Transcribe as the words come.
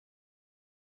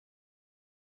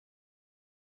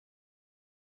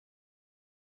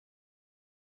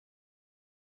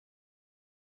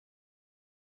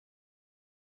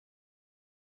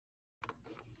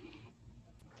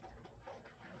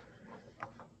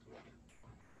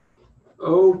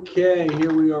Okay,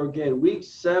 here we are again. Week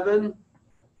 7,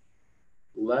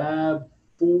 Lab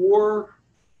 4,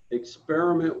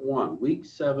 Experiment 1. Week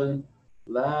 7,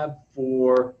 Lab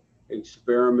 4,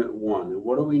 Experiment 1. And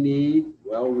what do we need?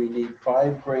 Well, we need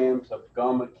 5 grams of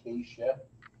gum acacia.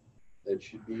 That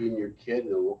should be in your kit.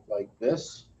 It'll look like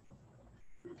this.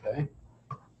 Okay.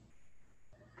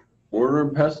 Mortar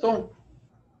and pestle.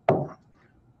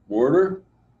 Mortar,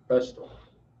 pestle.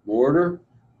 Mortar,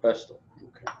 pestle.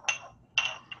 Okay.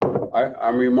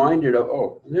 I'm reminded of,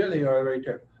 oh, there they are right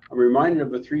there. I'm reminded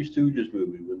of a Three Stooges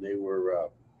movie when they were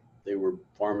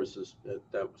pharmacists.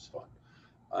 That was fun.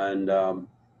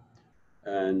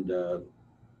 And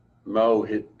Mo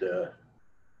hit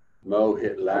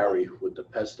Larry with the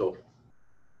pestle.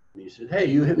 And he said, "Hey,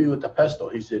 you hit me with the pestle."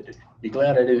 He said, "Be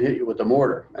glad I didn't hit you with the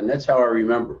mortar." And that's how I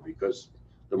remember, because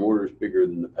the mortar is bigger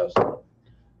than the pestle.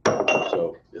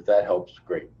 So if that helps,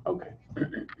 great. Okay.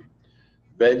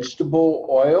 Vegetable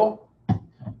oil,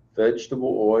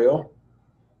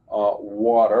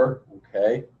 water,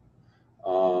 okay.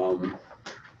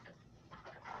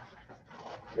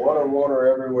 Water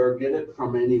everywhere. Get it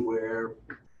from anywhere.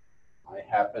 I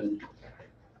happen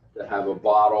to have a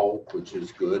bottle, which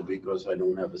is good because I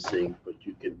don't have a sink, but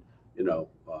you can,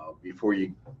 before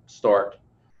you start,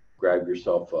 grab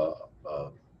yourself a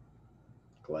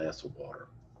glass of water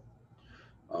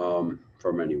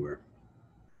from anywhere.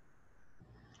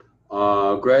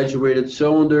 Graduated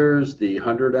cylinders, the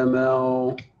 100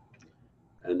 ml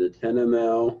and the 10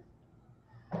 ml.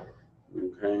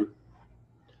 Okay.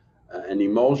 An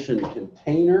emulsion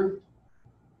container.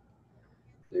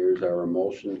 There's our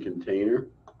emulsion container.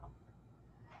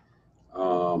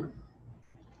 And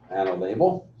a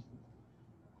label.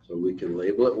 So we can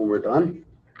label it when we're done.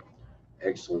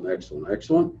 Excellent, excellent,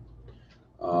 excellent.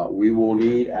 We will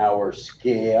need our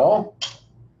scale.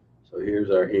 So here's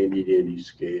our handy dandy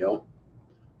scale.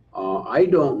 I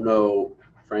don't know,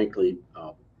 frankly,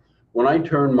 when I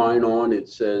turn mine on, it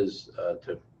says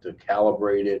to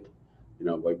calibrate it,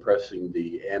 by pressing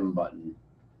the M button.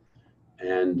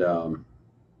 And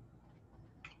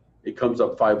it comes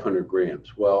up 500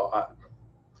 grams. Well,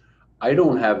 I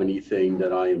don't have anything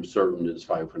that I am certain is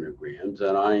 500 grams,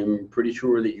 and I'm pretty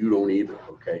sure that you don't either,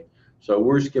 okay? So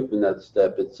we're skipping that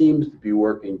step. It seems to be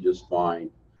working just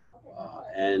fine.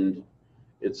 And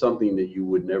it's something that you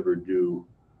would never do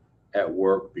at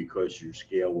work because your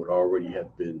scale would already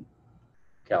have been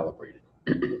calibrated.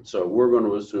 So we're going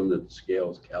to assume that the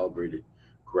scale is calibrated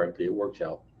correctly. It works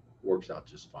out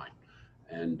just fine.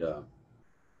 And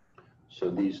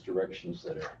so these directions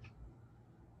that are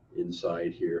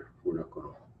inside here, we're not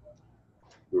going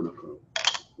to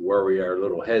worry our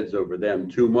little heads over them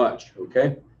too much.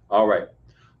 Okay. All right.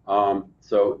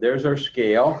 So there's our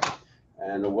scale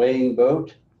and a weighing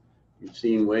boat. You've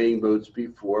seen weighing boats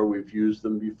before. We've used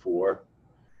them before.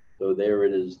 So there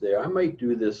it is there. I might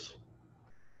do this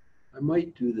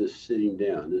sitting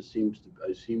down. I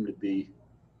seem to be,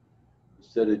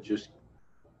 instead of just,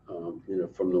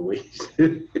 from the waist.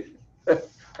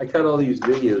 I got all these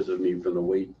videos of me from the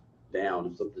waist down,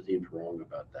 and something seems wrong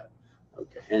about that.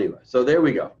 Okay, anyway, so there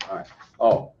we go. All right.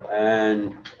 Oh,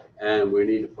 and we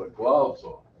need to put gloves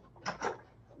on.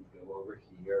 Go over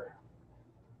here.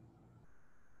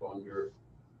 On your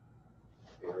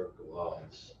pair of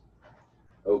gloves.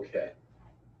 Okay.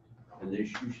 And you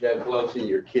should have gloves in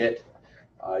your kit.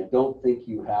 I don't think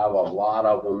you have a lot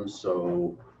of them,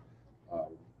 so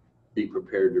be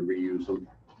prepared to reuse them.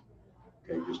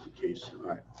 Okay, just in case. All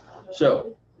right.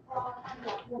 So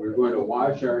we're going to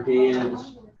wash our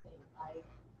hands,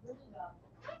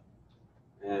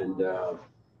 and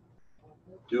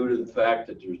due to the fact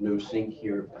that there's no sink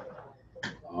here,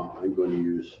 I'm going to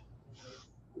use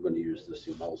this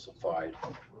emulsified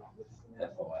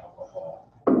ethyl alcohol.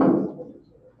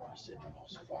 I said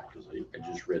emulsified because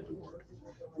I just read the word.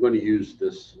 I'm going to use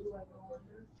this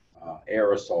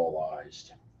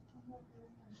aerosolized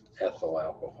ethyl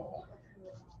alcohol.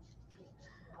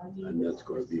 And that's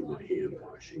going to be my hand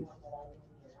washing.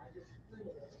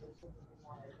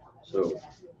 So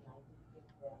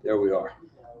there we are.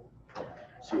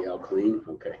 See how clean?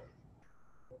 Okay.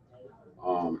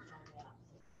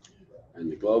 And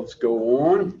the gloves go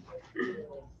on.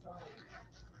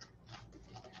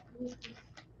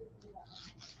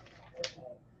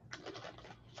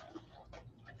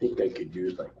 I think I could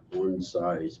use like one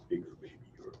size bigger, maybe,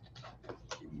 or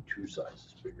maybe 2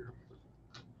 sizes bigger.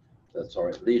 That's all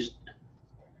right. At least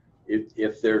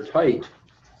if they're tight,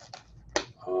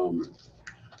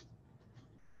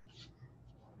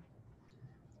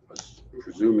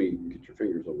 presuming you can get your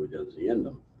fingers all the way down to the end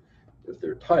of them. If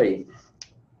they're tight,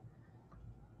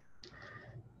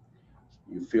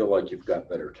 you feel like you've got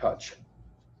better touch,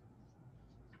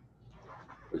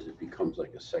 because it becomes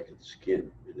like a second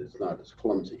skin. It is not as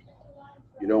clumsy.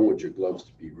 You don't want your gloves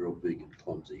to be real big and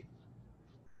clumsy.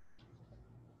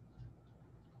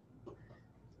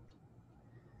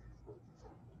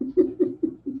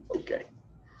 Okay.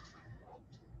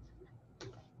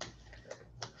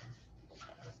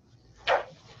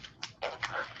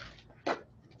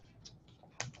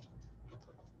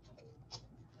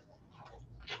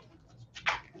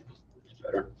 It's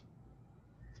better.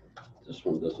 This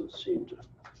one doesn't seem to.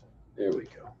 There we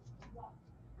go.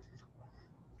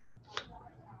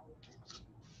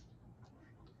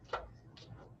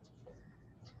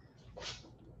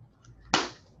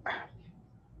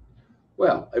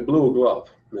 Well, I blew a glove.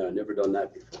 No, I've never done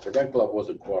that before. But that glove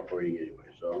wasn't cooperating anyway,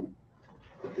 so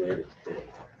I'm glad it's dead.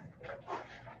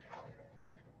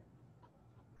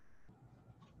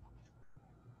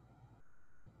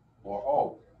 Or,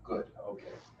 oh, good,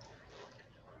 okay.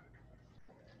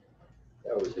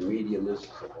 That was a medium, this is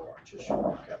a large. This should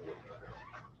work out a little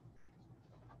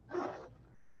better.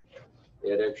 They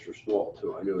had extra small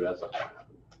too. I knew that's not gonna happen.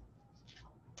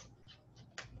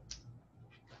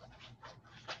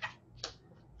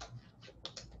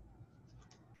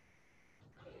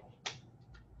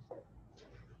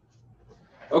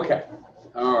 Okay,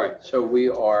 all right, so we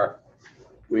are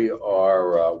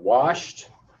washed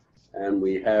and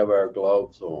we have our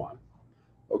gloves on.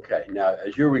 Okay, now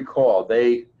as you recall,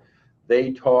 they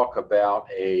talk about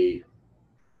a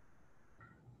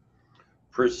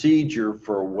procedure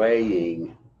for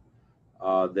weighing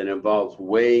that involves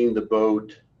weighing the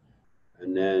boat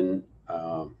and then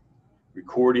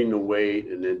recording the weight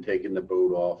and then taking the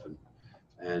boat off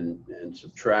and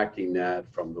subtracting that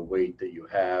from the weight that you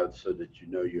have so that you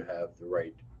know you have the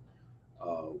right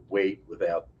weight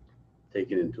without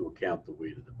taking into account the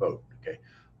weight of the boat. Okay.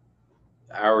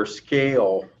 Our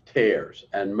scale tears,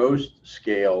 and most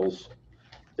scales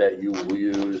that you will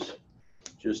use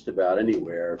just about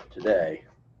anywhere today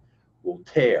will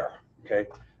tear. Okay.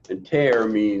 And tear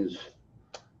means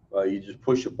you just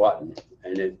push a button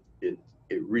and it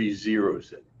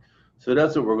re-zeros it. So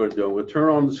that's what we're going to do. We'll turn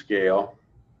on the scale.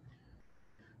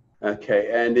 Okay,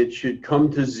 and it should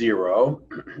come to 0,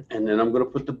 and then I'm going to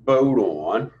put the boat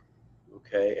on,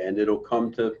 okay, and it'll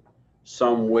come to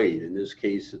some weight. In this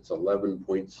case, it's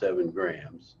 11.7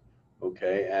 grams,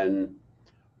 okay, and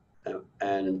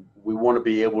we want to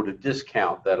be able to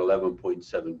discount that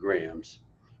 11.7 grams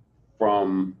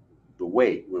from the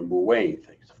weight when we're weighing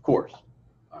things, of course.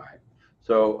 All right,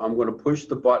 so I'm going to push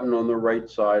the button on the right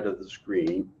side of the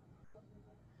screen,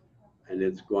 and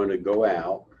it's going to go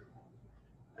out.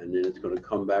 And then it's going to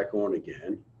come back on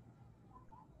again,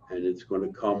 and it's going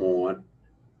to come on.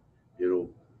 It'll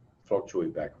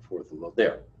fluctuate back and forth a little.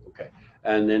 There, okay.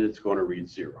 And then it's going to read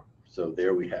 0. So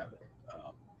there we have it.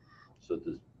 So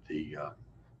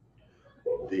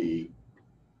the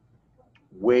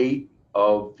weight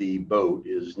of the boat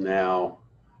is now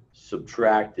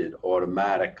subtracted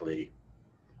automatically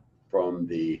from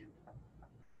the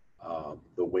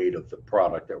weight of the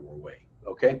product that we're weighing.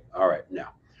 Okay. All right.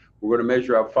 Now, we're going to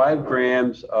measure out 5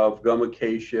 grams of gum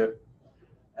acacia,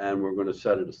 and we're going to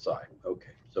set it aside.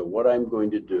 Okay, so what I'm going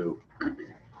to do,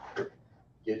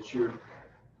 get your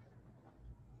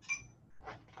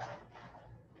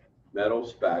metal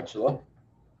spatula.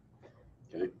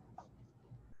 Okay.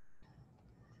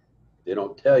 They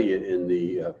don't tell you in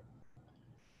the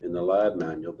lab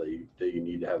manual that you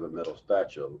need to have a metal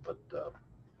spatula, but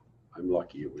I'm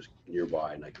lucky it was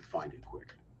nearby and I could find it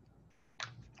quick.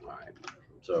 All right,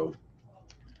 so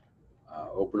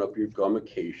open up your gum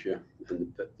acacia,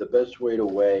 and the best way to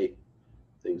weigh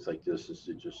things like this is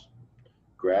to just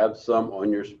grab some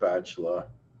on your spatula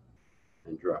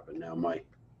and drop it. Now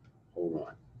hold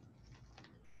on,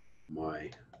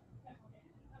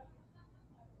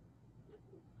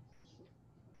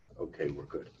 okay, we're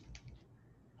good.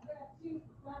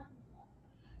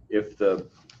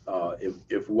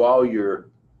 If while you're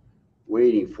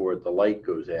waiting for it, the light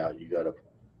goes out, you got to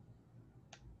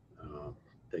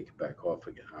take it back off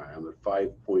again. All right, I'm at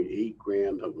 5.8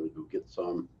 grams. I'm going to go get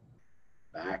some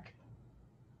back.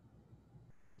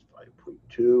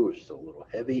 5.2 is still a little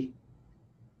heavy.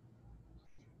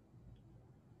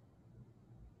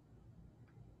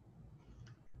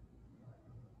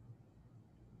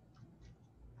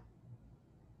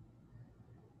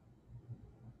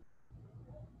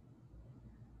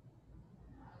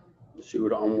 See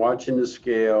what I'm watching the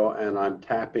scale, and I'm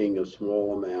tapping a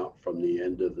small amount from the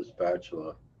end of the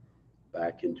spatula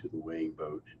back into the weighing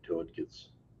boat until it gets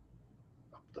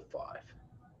up to 5.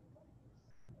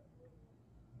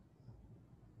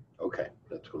 Okay,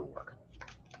 that's going to work.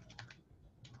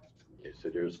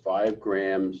 there's 5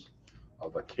 grams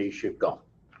of acacia gum.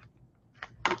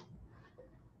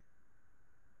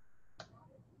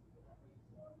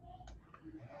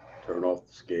 Turn off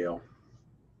the scale.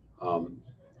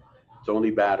 It's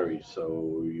only batteries,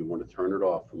 so you want to turn it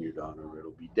off when you're done, or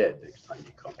it'll be dead next time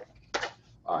you come.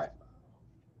 All right.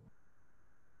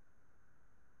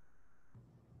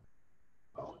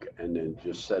 Okay, and then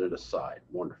just set it aside.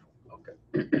 Wonderful. Okay.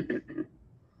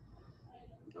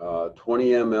 20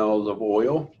 mLs of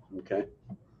oil. Okay.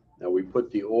 Now we put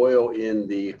the oil in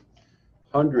the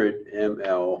 100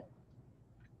 ml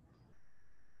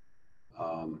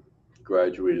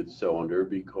graduated cylinder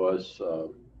because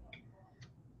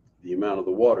the amount of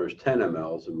the water is 10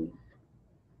 mLs and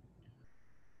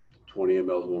 20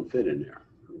 mLs won't fit in there.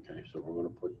 Okay, so we're going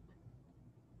to put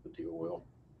the oil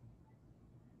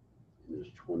in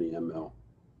this 20 ml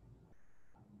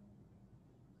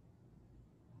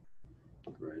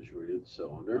graduated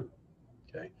cylinder.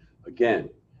 Okay, again,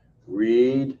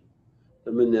 read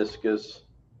the meniscus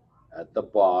at the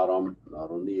bottom,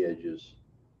 not on the edges.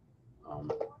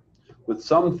 With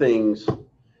some things,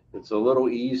 it's a little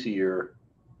easier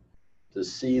to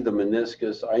see the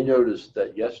meniscus. I noticed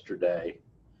that yesterday,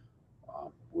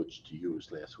 which to you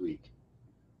was last week,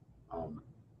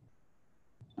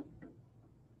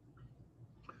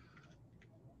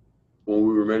 when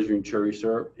we were measuring cherry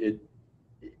syrup, it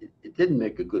didn't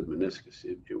make a good meniscus.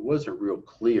 It wasn't real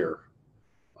clear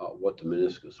what the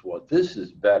meniscus was. This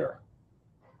is better.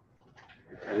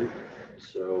 Okay,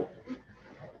 so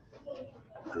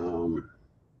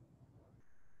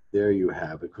there you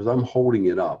have it, because I'm holding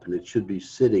it up and it should be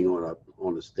sitting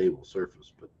on a stable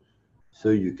surface, but so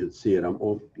you can see it.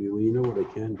 You know what I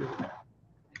can do?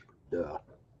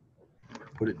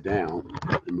 Put it down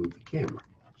and move the camera.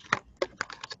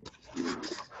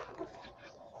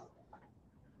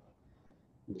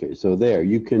 Okay, so there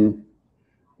you can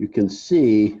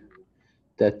see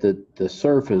that the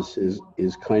surface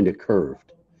is kind of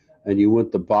curved, and you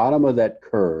want the bottom of that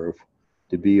curve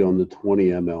to be on the 20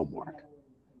 ml mark.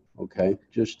 Okay,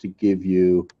 just to give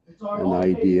you an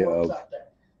idea of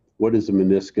what is a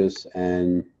meniscus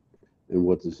and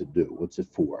what does it do? What's it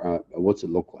for? What's it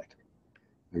look like?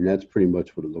 And that's pretty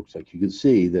much what it looks like. You can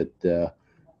see that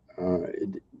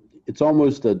it's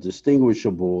almost a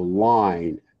distinguishable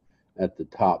line at the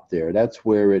top there. That's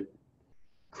where it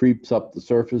creeps up the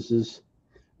surfaces,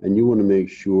 and you want to make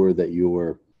sure that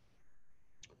you're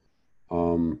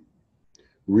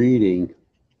reading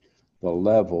the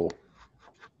level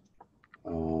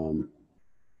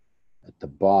at the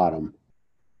bottom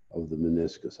of the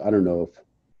meniscus. I don't know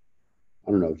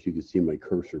if you can see my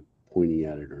cursor pointing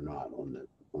at it or not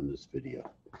on this video,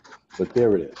 but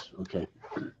there it is. Okay,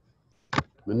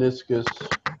 meniscus,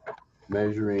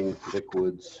 measuring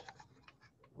liquids.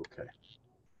 Okay,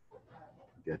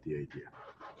 you get the idea.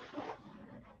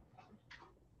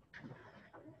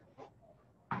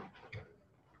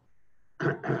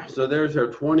 So there's our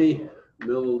 20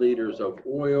 milliliters of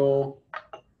oil,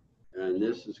 and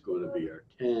this is going to be our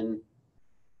 10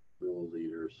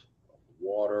 milliliters of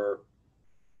water.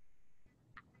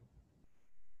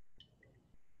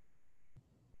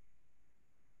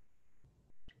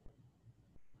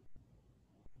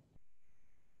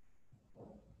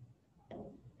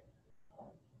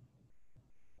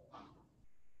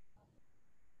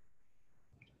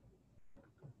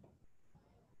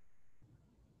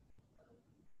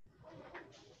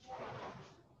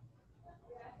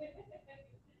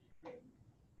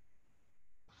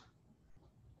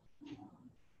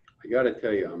 I got to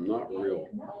tell you, I'm not real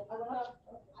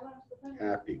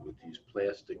happy with these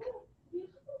plastic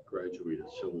graduated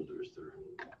cylinders. They're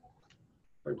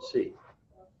hard to see.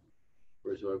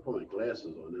 Whereas if I put my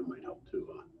glasses on, that might help too,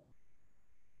 huh?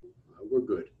 We're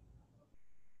good.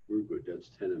 We're good. That's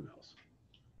 10 mLs.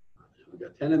 So we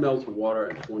got 10 mLs of water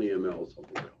and 20 mLs of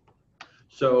oil.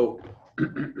 So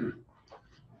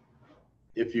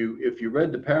if you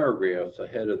read the paragraphs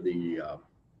ahead of the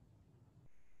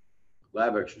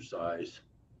lab exercise,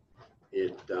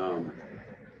 it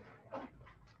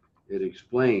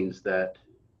explains that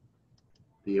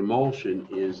the emulsion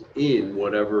is in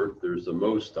whatever there's the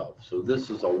most of. So this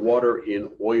is a water in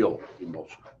oil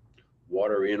emulsion.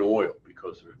 Water in oil,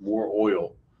 because there's more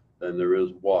oil than there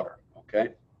is water,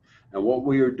 okay? And what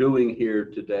we are doing here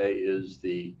today is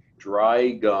the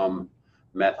dry gum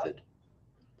method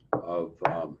of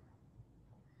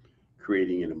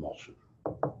creating an emulsion.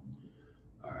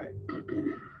 All right.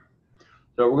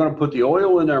 So we're going to put the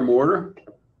oil in our mortar.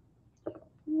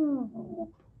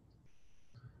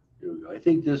 I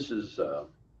think this is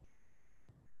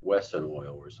Wesson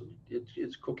oil or something.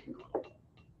 It's cooking oil.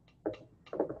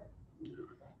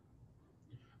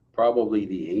 Probably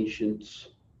the ancients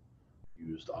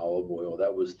used olive oil.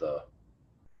 That was the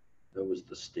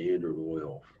standard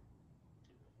oil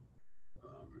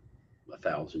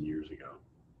 1,000 years ago,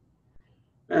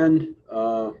 and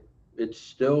it's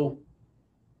still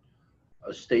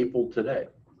a staple today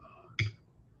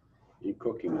in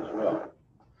cooking as well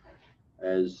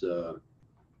as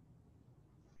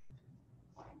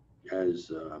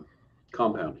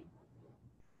compounding.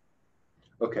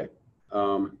 Okay.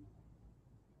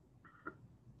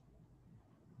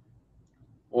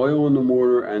 Oil in the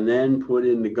mortar and then put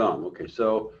in the gum. Okay,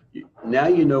 so now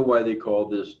you know why they call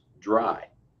this dry,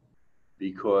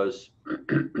 because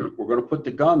we're going to put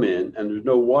the gum in and there's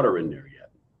no water in there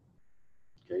yet.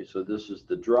 Okay, so this is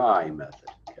the dry method,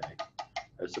 okay,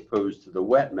 as opposed to the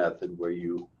wet method where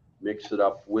you mix it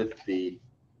up with the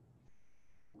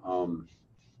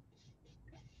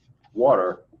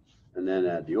water and then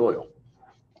add the oil.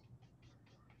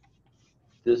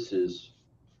 This is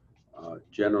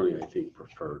generally, I think,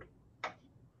 preferred.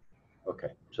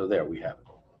 Okay, so there we have it.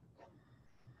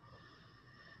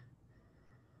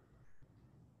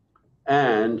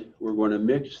 And we're going to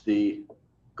mix the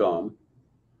gum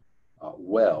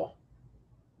well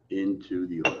into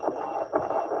the oil.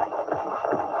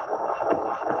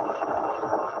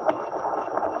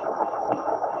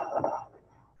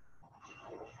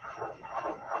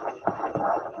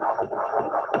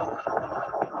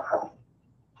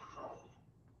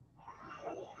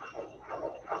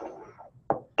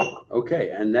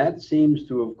 Okay, and that seems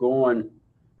to have gone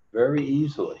very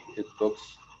easily. It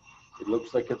looks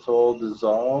like it's all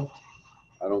dissolved.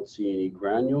 I don't see any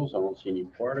granules. I don't see any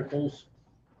particles.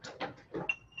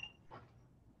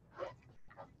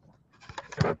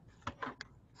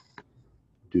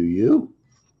 Do you?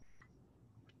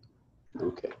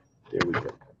 Okay, there we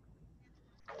go.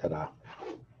 Ta-da.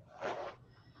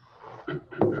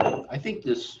 I think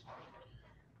this,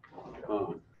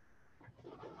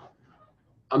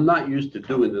 I'm not used to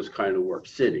doing this kind of work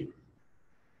sitting.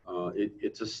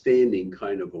 It's a standing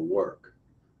kind of a work,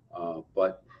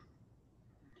 but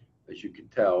as you can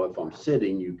tell, if I'm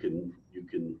sitting, you can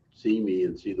see me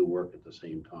and see the work at the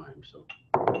same time. So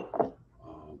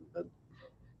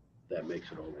that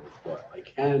makes it all worthwhile. I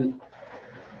can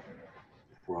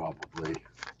probably.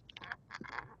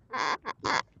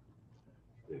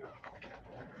 There.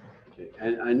 Okay,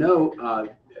 and I know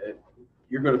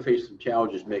you're going to face some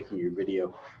challenges making your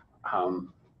video.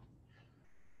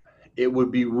 It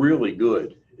would be really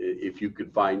good if you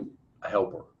could find a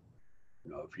helper.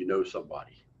 You know, if you know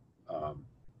somebody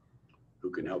who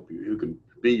can help you, who can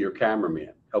be your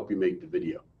cameraman, help you make the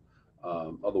video.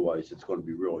 Otherwise, it's going to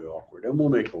be really awkward, and we'll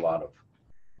make a lot of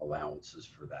allowances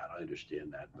for that. I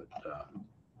understand that, but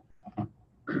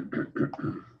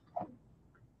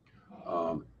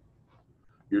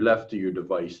you're left to your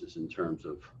devices in terms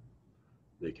of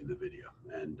making the video,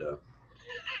 and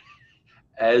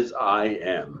as I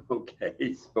am.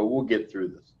 Okay, so we'll get through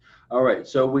this. All right,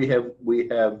 so we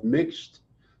have mixed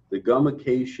the gum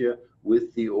acacia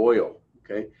with the oil.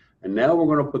 Okay, and now we're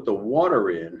going to put the water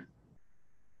in,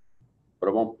 but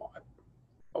I won't.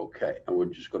 Okay, and we're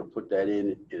just going to put that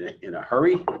in a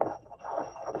hurry,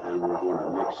 and we're going to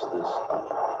mix this up,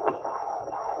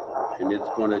 and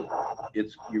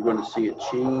you're going to see a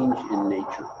change in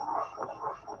nature.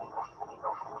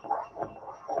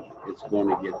 It's going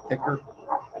to get thicker.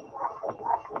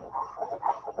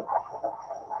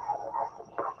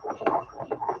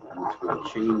 And it's going to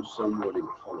change somewhat in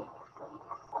color.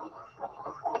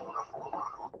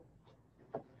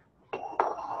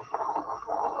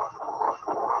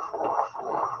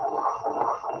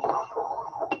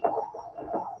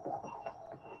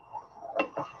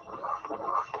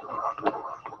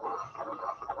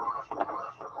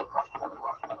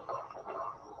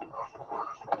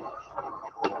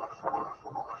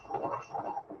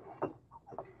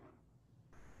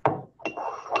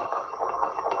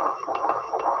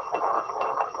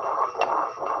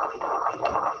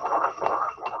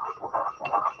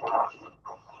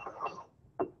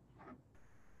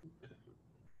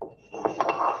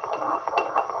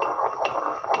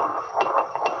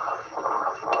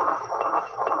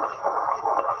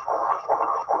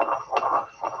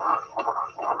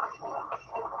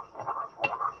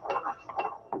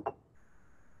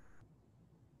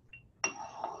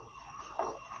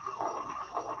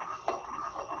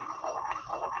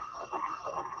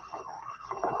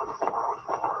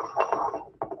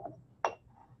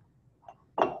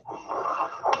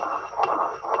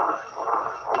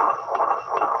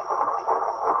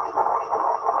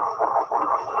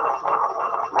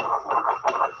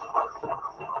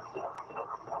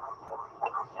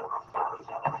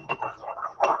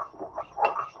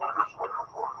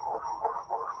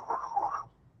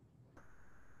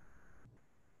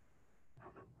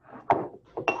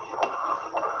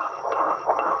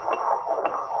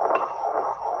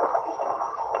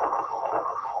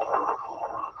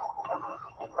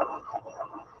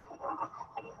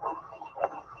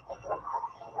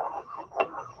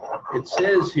 It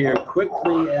says here,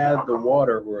 quickly add the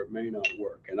water or it may not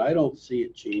work. And I don't see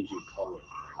it changing color.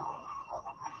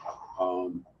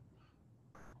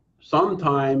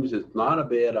 Sometimes it's not a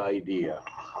bad idea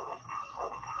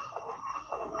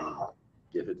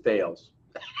if it fails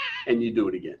and you do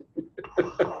it again.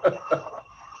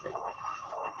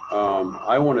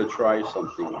 I want to try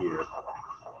something here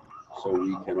so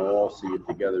we can all see it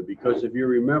together, because if you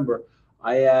remember,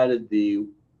 I added the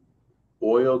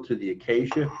oil to the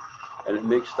acacia and it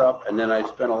mixed up, and then I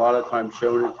spent a lot of time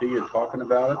showing it to you and talking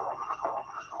about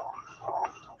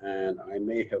it, and I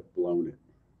may have blown it.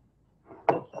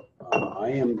 I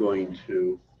am going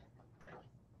to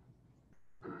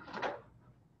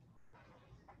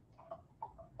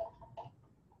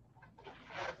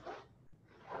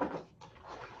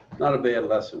not a bad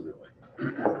lesson, really.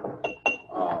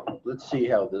 Let's see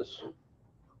how this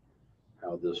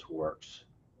works,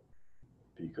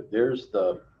 because there's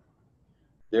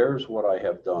what I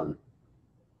have done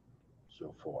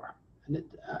so far, and it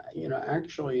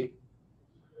actually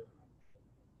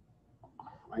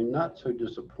I'm not so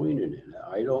disappointed in it.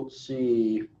 I don't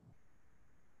see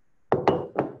a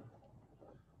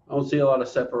lot of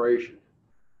separation.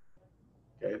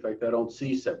 Okay, in fact, I don't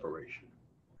see separation,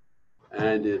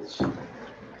 and it's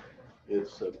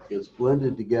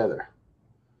blended together.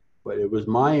 But it was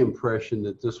my impression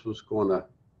that this was going to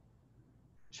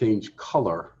change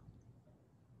color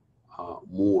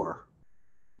more.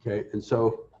 Okay, and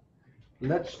so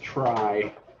let's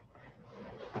try.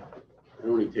 It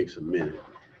only takes a minute.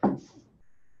 I'm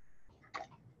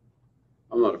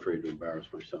not afraid to embarrass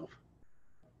myself.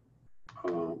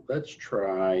 Let's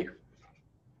try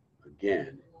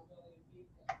again,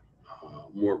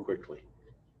 more quickly,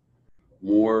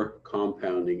 more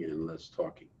compounding and less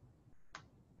talking.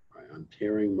 All right, I'm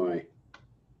tearing my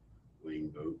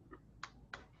wing boat.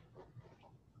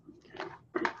 Okay.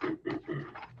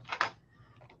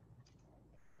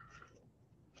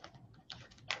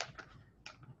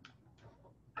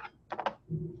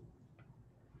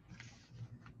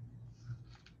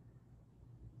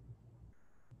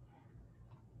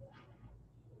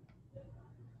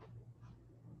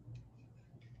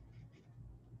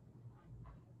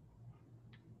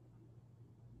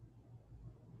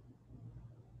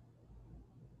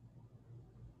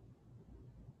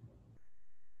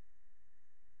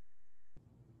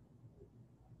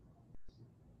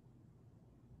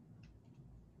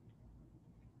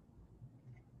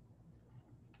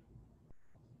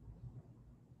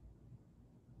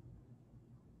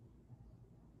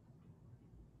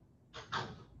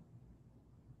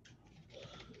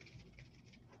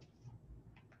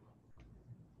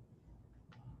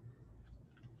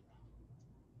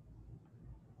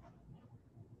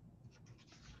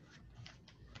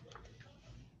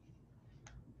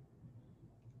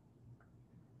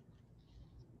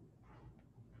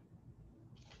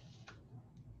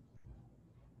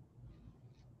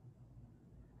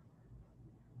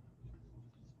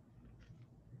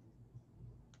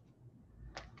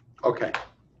 Okay.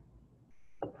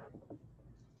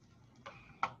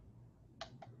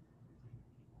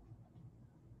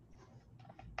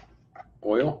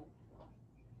 Oil.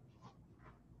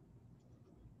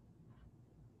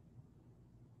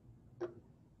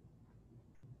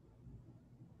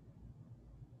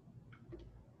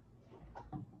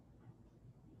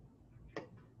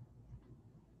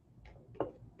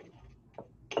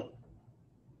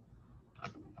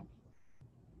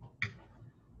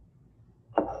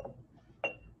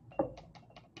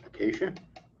 Acacia.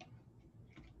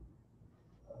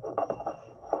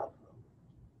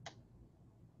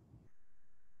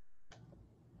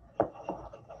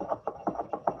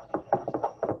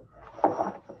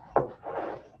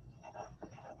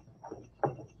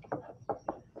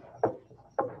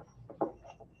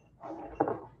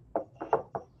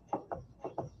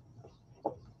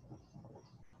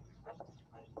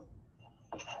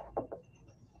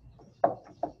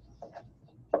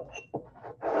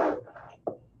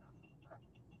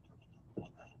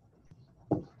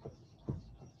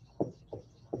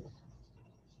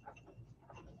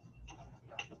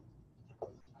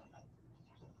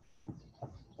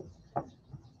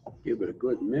 Give it a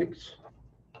good mix.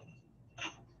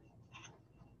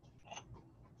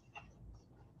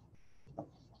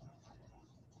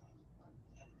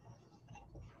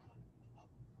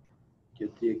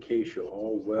 Get the acacia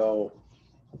all well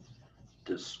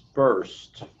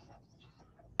dispersed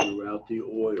throughout the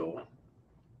oil.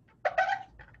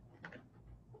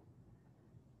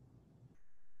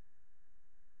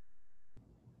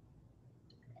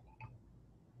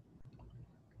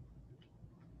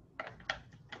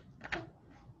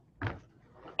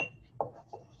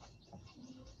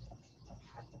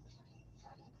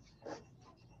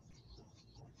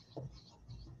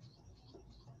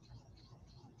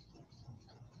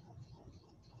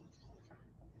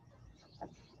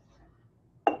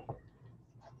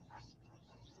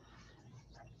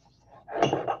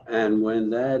 And when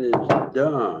that is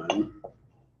done,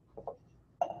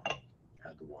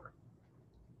 add the water.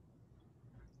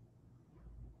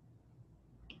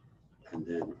 And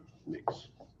then mix.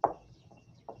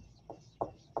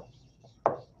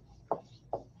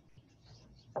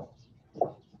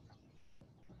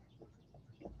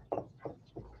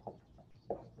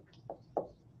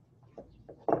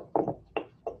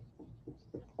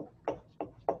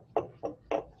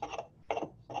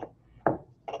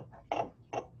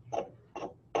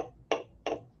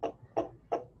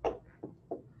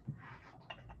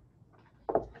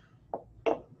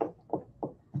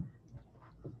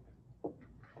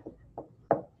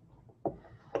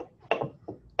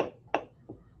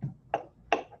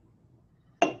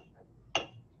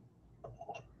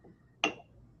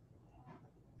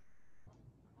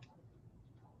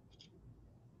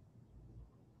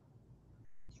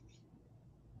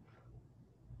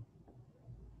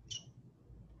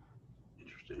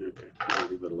 Okay, I'll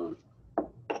leave it alone.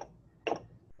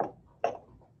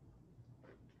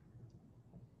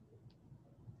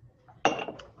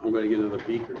 I'm going to get another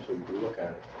beaker so we can look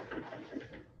at it.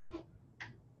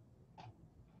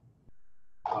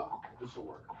 This will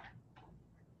work.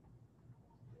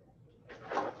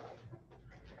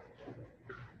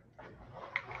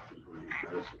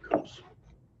 Medicine cups.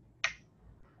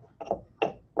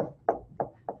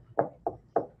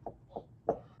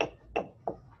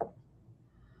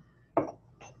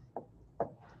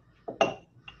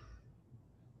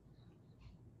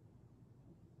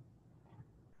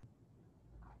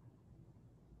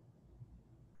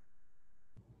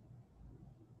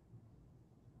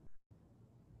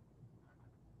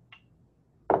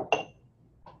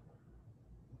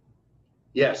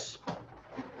 Yes.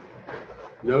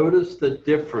 Notice the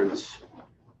difference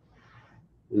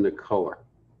in the color.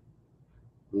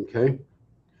 Okay.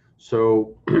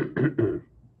 So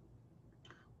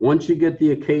once you get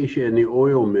the acacia and the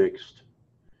oil mixed,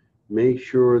 make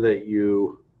sure that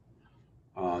you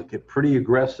get pretty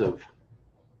aggressive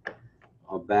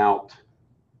about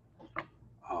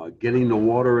getting the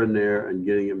water in there and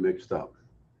getting it mixed up.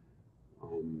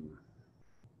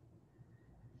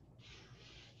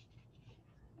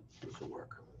 This will work.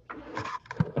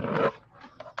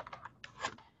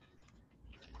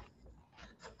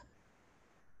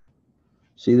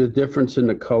 See the difference in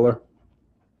the color?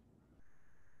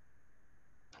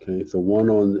 Okay, the one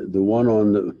on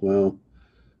the well,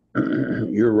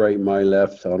 you're right, my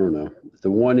left, I don't know.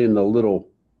 The one in the little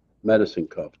medicine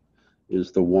cup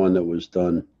is the one that was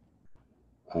done,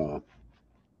 I'll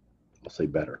say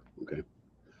better, okay?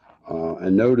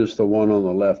 And notice the one on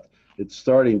the left, it's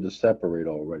starting to separate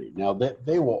already. Now,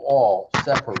 they will all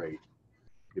separate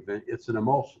if it's an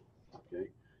emulsion, okay?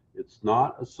 It's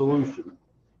not a solution,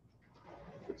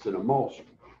 it's an emulsion.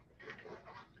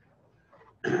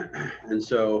 And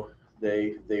so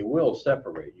they will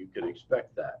separate, you can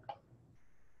expect that.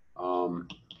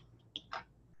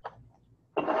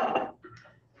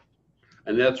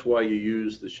 And that's why you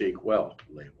use the shake well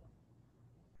label.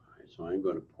 All right, so I'm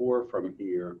going to pour from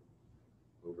here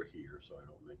over here so I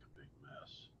don't make a big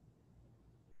mess.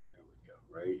 There we go,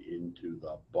 right into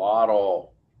the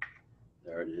bottle.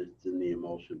 There it is, it's in the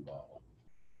emulsion bottle.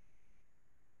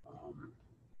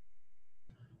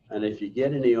 And if you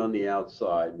get any on the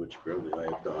outside, which clearly I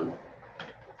have done,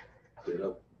 get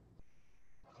a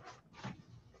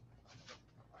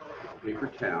paper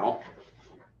towel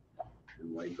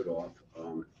and wipe it off.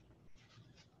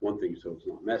 One thing, so it's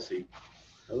not messy.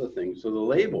 Other thing, so the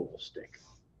label will stick.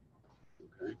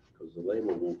 Okay, because the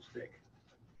label won't stick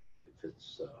if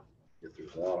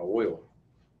there's a lot of oil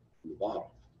in the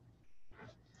bottle.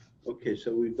 Okay,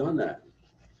 so we've done that.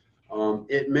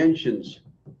 It mentions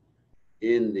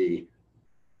in the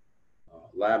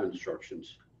lab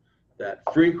instructions that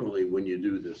frequently when you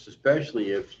do this,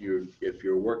 especially if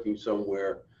you're working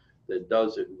somewhere that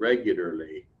does it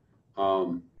regularly,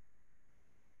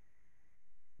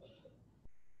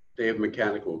 they have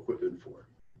mechanical equipment for it.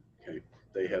 Okay,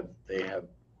 they have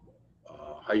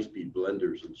high-speed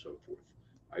blenders and so forth.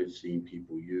 I've seen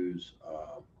people use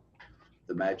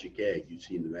the Magic Egg. You've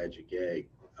seen the Magic Egg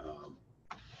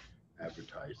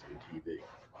advertised on TV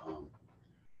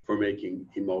for making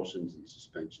emulsions and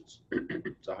suspensions.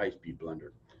 It's a high-speed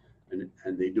blender,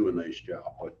 and they do a nice job.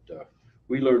 But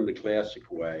we learned the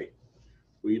classic way.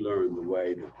 We learned the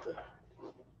way that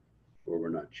where we're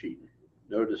not cheating.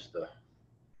 Notice the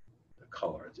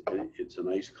color. It's a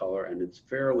nice color, and it's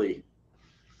fairly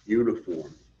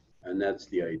uniform, and that's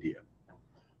the idea.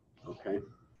 Okay.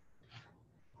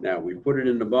 Now we put it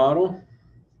in the bottle.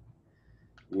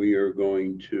 We are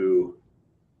going to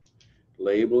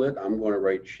label it. I'm going to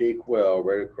write Shake Well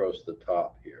right across the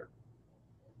top here.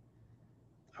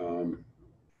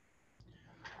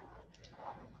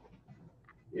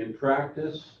 In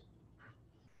practice,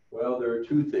 well, there are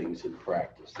two things in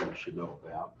practice that you should know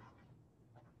about.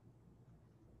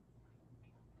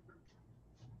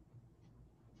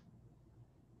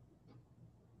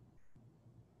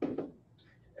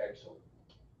 Excellent.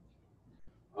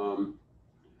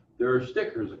 There are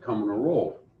stickers that come in a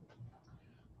roll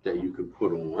that you could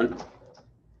put on,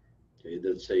 okay,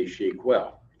 that say Shake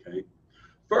Well, okay.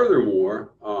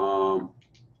 Furthermore,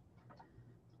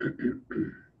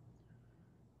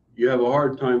 you have a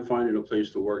hard time finding a place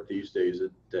to work these days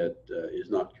that is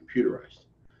not computerized.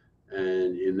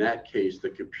 And in that case,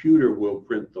 the computer will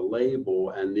print the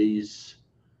label, and these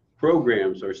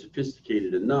programs are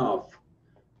sophisticated enough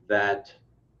that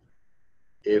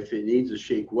if it needs a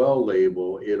Shake Well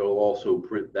label, it'll also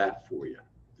print that for you.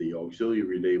 The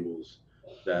auxiliary labels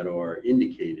that are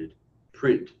indicated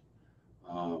print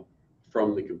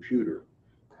from the computer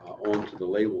onto the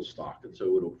label stock, and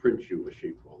so it'll print you a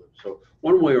Shake Well label. So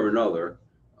one way or another,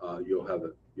 you'll have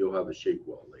a Shake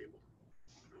Well label.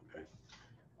 Okay,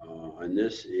 and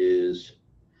this is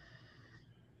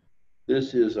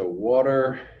a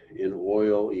water in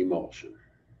oil emulsion,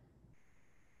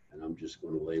 and I'm just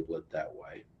going to label it that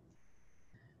way.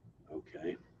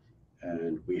 Okay,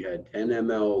 and we had 10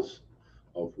 mLs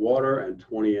of water and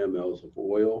 20 mLs of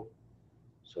oil,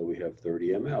 so we have 30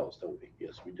 mLs, don't we?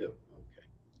 Yes, we do. Okay,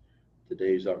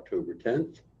 today's October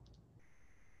 10th,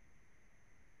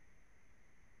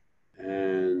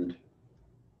 and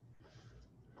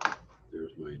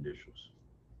there's my initials.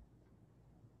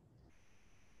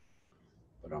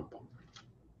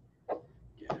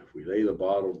 Yeah, if we lay the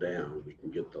bottle down, we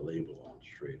can get the label on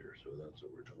straighter. So that's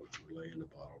what we're doing. We're laying the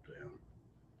bottle down,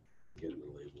 getting the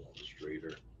label on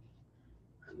straighter,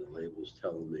 and the label's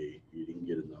telling me you didn't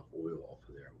get enough oil off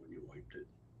of there when you wiped it.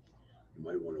 You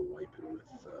might want to wipe it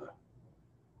with a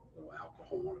little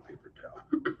alcohol on a paper towel.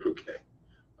 Okay,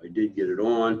 I did get it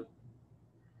on.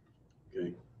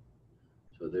 Okay,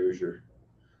 so there's your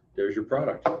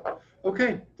product.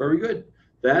 Okay, very good.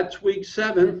 That's week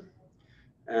 7,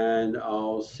 and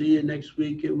I'll see you next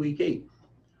week in week 8.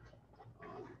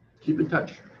 Keep in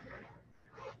touch.